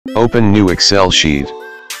Open new Excel sheet.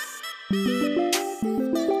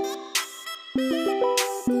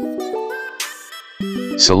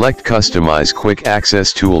 Select Customize Quick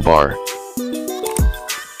Access toolbar.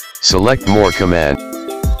 Select More command.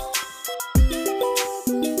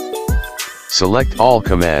 Select All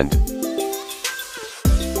command.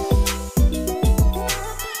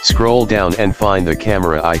 Scroll down and find the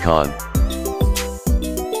camera icon.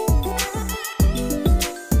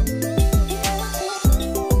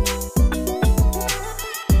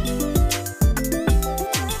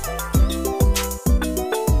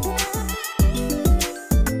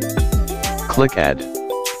 Click Add.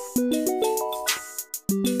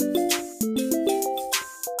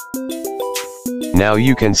 Now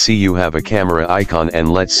you can see you have a camera icon,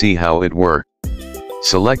 and let's see how it works.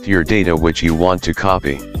 Select your data which you want to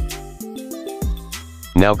copy.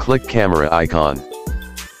 Now click camera icon.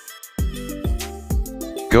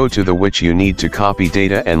 Go to the which you need to copy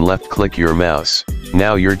data and left click your mouse.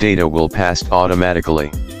 Now your data will pass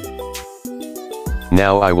automatically.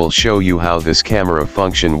 Now I will show you how this camera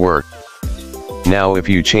function works. Now if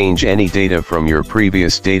you change any data from your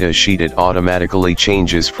previous data sheet, it automatically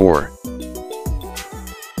changes for.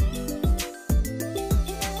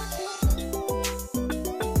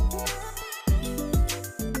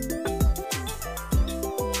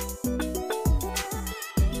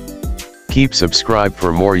 Keep subscribed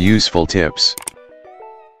for more useful tips.